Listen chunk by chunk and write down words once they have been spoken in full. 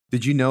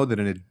Did you know that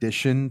in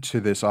addition to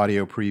this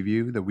audio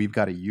preview, that we've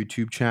got a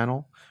YouTube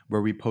channel where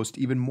we post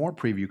even more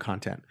preview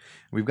content?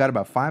 We've got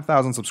about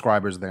 5,000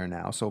 subscribers there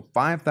now. So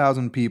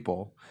 5,000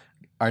 people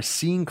are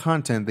seeing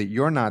content that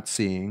you're not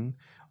seeing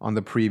on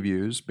the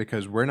previews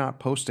because we're not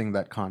posting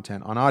that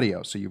content on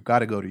audio. So you've got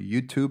to go to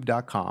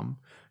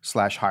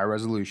youtube.com/high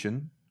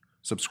resolution,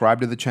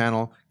 subscribe to the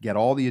channel, get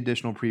all the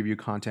additional preview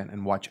content,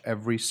 and watch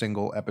every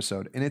single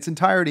episode in its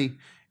entirety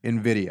in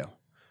video.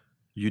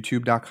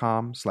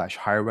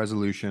 youtube.com/high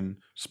resolution,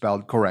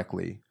 spelled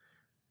correctly.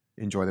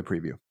 Enjoy the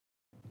preview.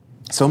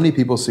 So many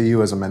people see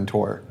you as a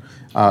mentor,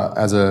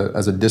 as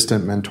a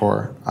distant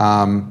mentor.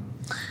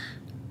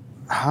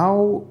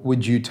 How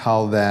would you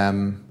tell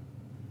them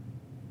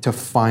to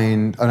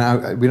find,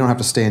 and we don't have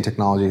to stay in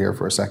technology here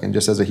for a second,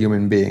 just as a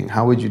human being,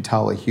 how would you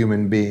tell a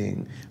human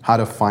being how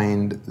to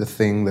find the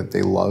thing that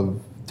they love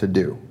to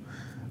do?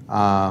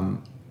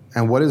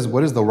 And what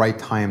is the right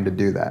time to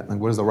do that? Like,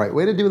 what is the right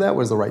way to do that?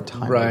 What is the right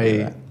time to do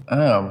that?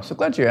 Oh, so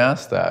glad you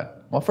asked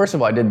that. Well, first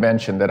of all, I did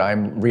mention that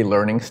I'm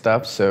relearning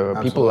stuff, so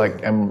Absolutely. People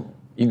like,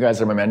 you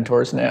guys are my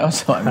mentors now,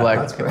 so I'm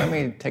like, let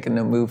me take a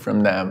move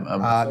from them.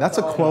 That's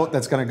a quote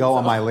that's going to go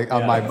on my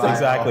bio.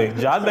 Exactly.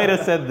 John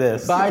Maeda said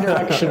this.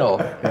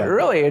 Bi-directional.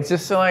 Really, it's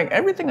just like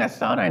everything I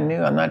thought I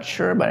knew, I'm not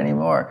sure about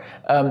anymore.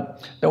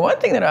 The one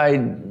thing that I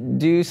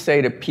do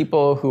say to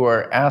people who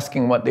are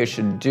asking what they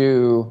should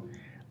do,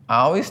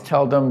 I always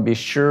tell them, be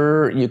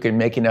sure you can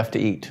make enough to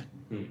eat.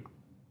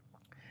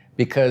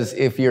 Because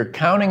if you're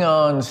counting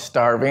on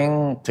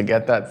starving to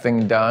get that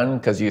thing done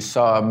because you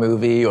saw a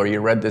movie or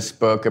you read this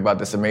book about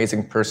this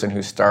amazing person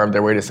who starved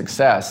their way to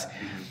success,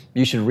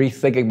 you should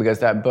rethink it because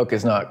that book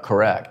is not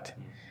correct.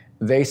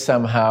 They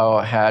somehow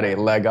had a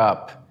leg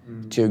up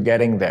to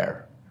getting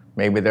there.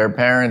 Maybe their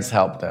parents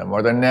helped them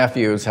or their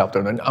nephews helped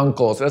them, their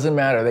uncles, it doesn't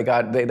matter. They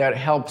got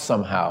help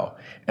somehow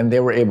and they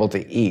were able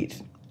to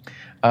eat.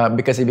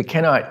 Because if you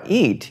cannot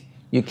eat,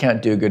 you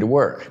can't do good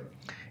work.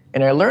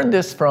 And I learned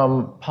this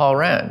from Paul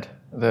Rand,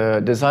 the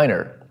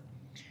designer.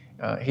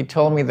 He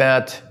told me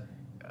that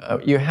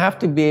you have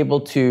to be able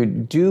to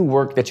do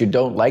work that you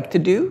don't like to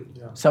do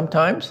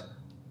sometimes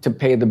to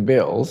pay the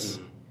bills.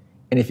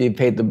 And if you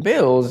paid the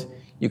bills,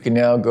 you can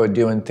now go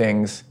doing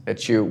things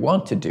that you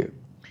want to do.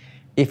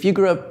 If you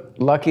grew up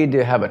lucky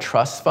to have a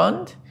trust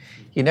fund,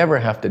 you never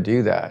have to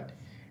do that.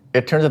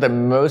 It turns out that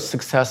most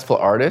successful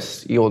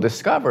artists, you'll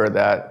discover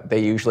that they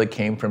usually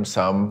came from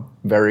some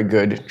very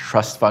good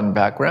trust fund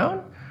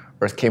background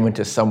or came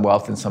into some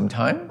wealth in some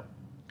time.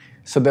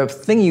 So the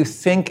thing you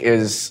think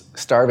is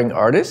starving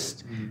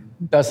artist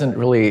doesn't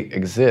really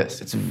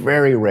exist. It's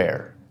very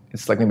rare.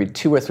 It's like maybe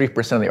 2 or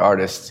 3% of the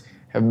artists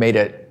have made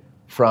it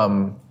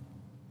from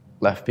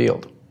left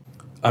field.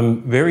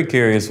 I'm very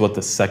curious what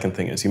the second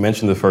thing is. You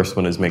mentioned the first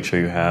one is make sure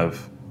you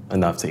have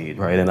enough to eat,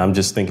 right? And I'm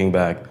just thinking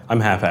back, I'm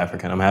half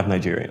African, I'm half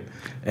Nigerian.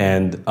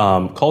 And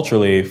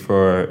culturally,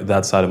 for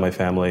that side of my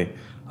family,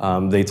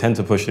 they tend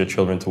to push their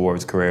children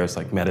towards careers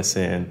like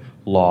medicine,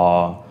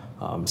 law,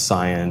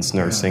 science,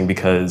 nursing,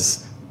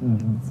 because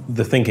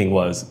the thinking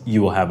was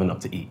you will have enough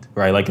to eat,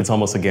 right? Like it's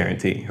almost a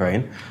guarantee,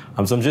 right?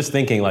 So I'm just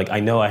thinking, like, I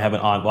know I have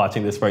an aunt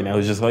watching this right now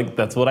who's just like,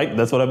 that's what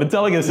I've been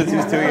telling him since he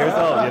was 2 years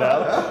old, you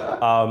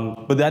know?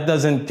 But that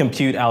doesn't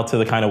compute out to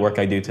the kind of work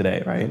I do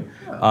today, right?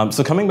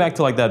 So coming back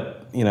to like that,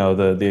 you know,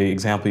 the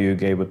example you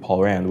gave with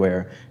Paul Rand,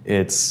 where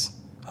it's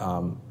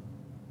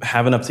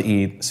have enough to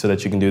eat so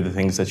that you can do the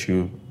things that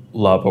you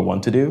love or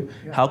want to do.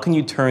 Yeah. How can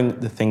you turn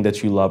the thing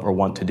that you love or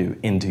want to do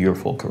into your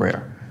full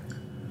career?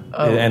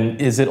 And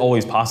is it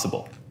always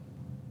possible?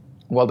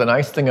 Well, the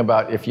nice thing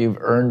about if you've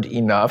earned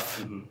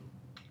enough,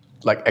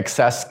 like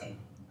excess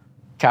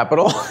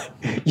capital,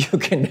 you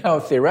can now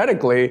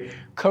theoretically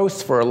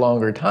coast for a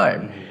longer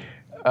time.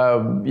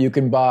 You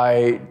can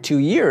buy 2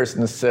 years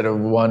instead of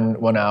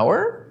one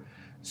hour.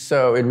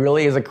 So it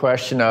really is a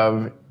question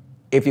of,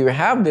 if you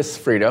have this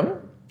freedom,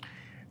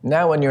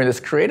 now when you're in this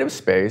creative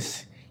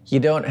space, you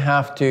don't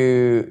have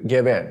to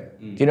give in.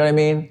 Do you know what I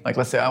mean? Like,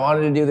 let's say I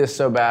wanted to do this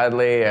so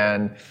badly,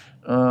 and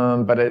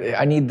but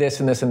I need this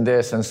and this and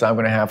this, and so I'm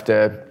going to have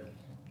to,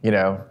 you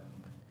know,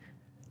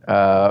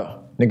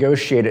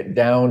 negotiate it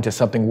down to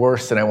something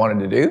worse than I wanted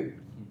to do.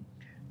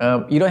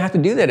 You don't have to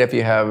do that if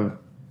you have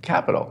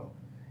capital.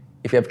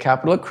 If you have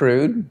capital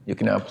accrued, you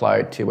can now apply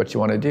it to what you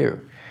want to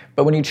do.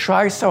 But when you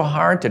try so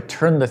hard to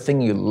turn the thing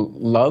you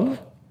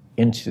love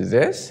into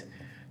this,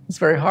 it's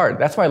very hard.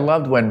 That's why I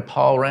loved when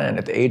Paul Rand,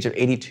 at the age of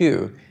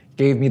 82,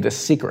 gave me The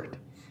Secret.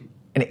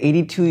 An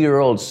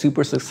 82-year-old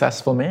super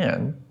successful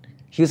man,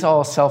 he's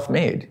all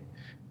self-made.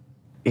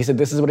 He said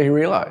this is what he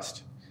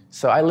realized.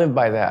 So I live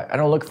by that. I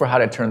don't look for how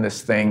to turn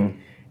this thing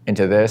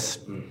into this.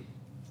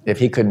 If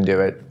he couldn't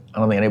do it, I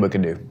don't think anybody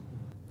could do.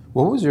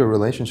 What was your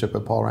relationship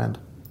with Paul Rand?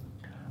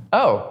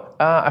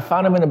 I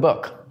found him in a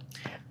book.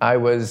 I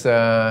was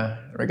a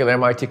regular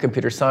MIT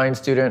computer science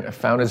student. I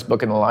found his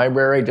book in the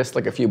library just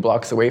like a few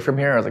blocks away from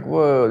here. I was like,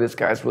 whoa, this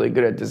guy's really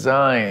good at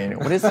design.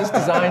 What is this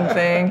design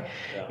thing?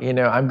 You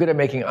know, I'm good at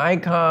making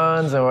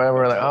icons and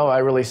whatever. Like, oh, I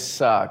really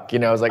suck. You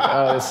know, I was like,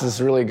 oh, this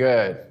is really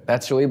good.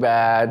 That's really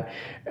bad.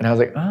 And I was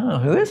like, oh,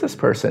 who is this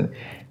person?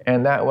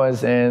 And that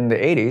was in the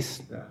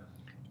 80s. Yeah.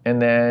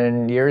 And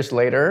then years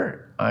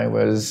later, I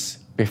was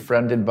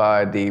befriended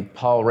by the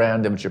Paul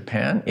Rand of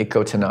Japan,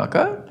 Iko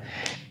Tanaka,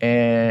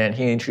 and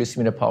he introduced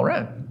me to Paul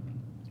Rand.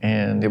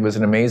 And it was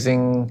an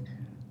amazing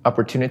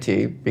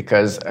opportunity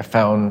because I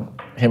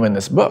found him in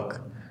this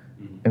book.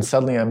 And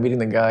suddenly I'm meeting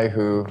the guy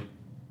who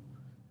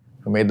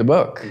made the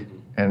book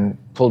and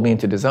pulled me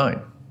into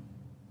design.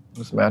 It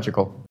was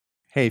magical.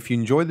 Hey, if you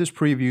enjoyed this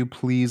preview,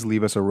 please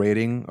leave us a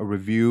rating, a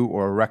review,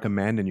 or a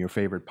recommend in your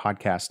favorite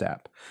podcast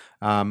app.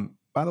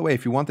 By the way,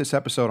 if you want this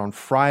episode on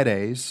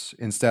Fridays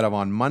instead of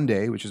on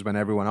Monday, which is when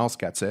everyone else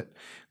gets it,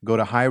 go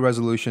to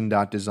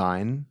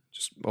highresolution.design.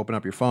 Just open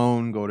up your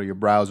phone, go to your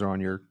browser on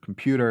your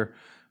computer,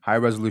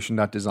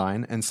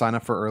 highresolution.design, and sign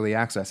up for early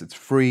access. It's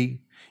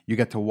free. You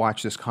get to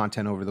watch this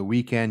content over the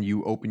weekend.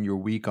 You open your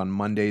week on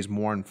Mondays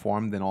more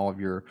informed than all of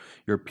your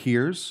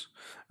peers,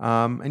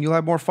 and you'll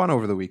have more fun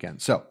over the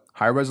weekend. So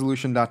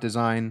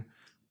highresolution.design,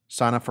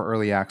 sign up for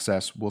early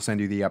access. We'll send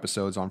you the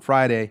episodes on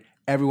Friday.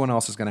 Everyone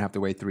else is going to have to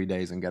wait 3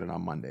 days and get it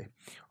on Monday.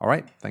 All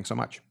right, thanks so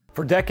much.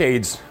 For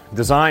decades,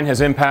 design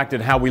has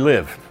impacted how we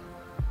live.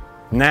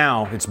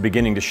 Now it's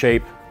beginning to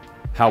shape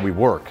how we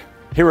work.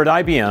 Here at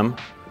IBM,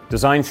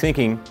 design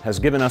thinking has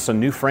given us a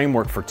new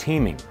framework for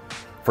teaming,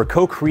 for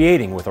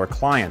co-creating with our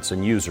clients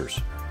and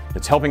users.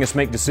 It's helping us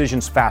make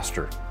decisions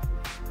faster,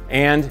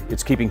 and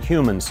it's keeping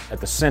humans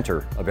at the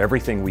center of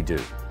everything we do.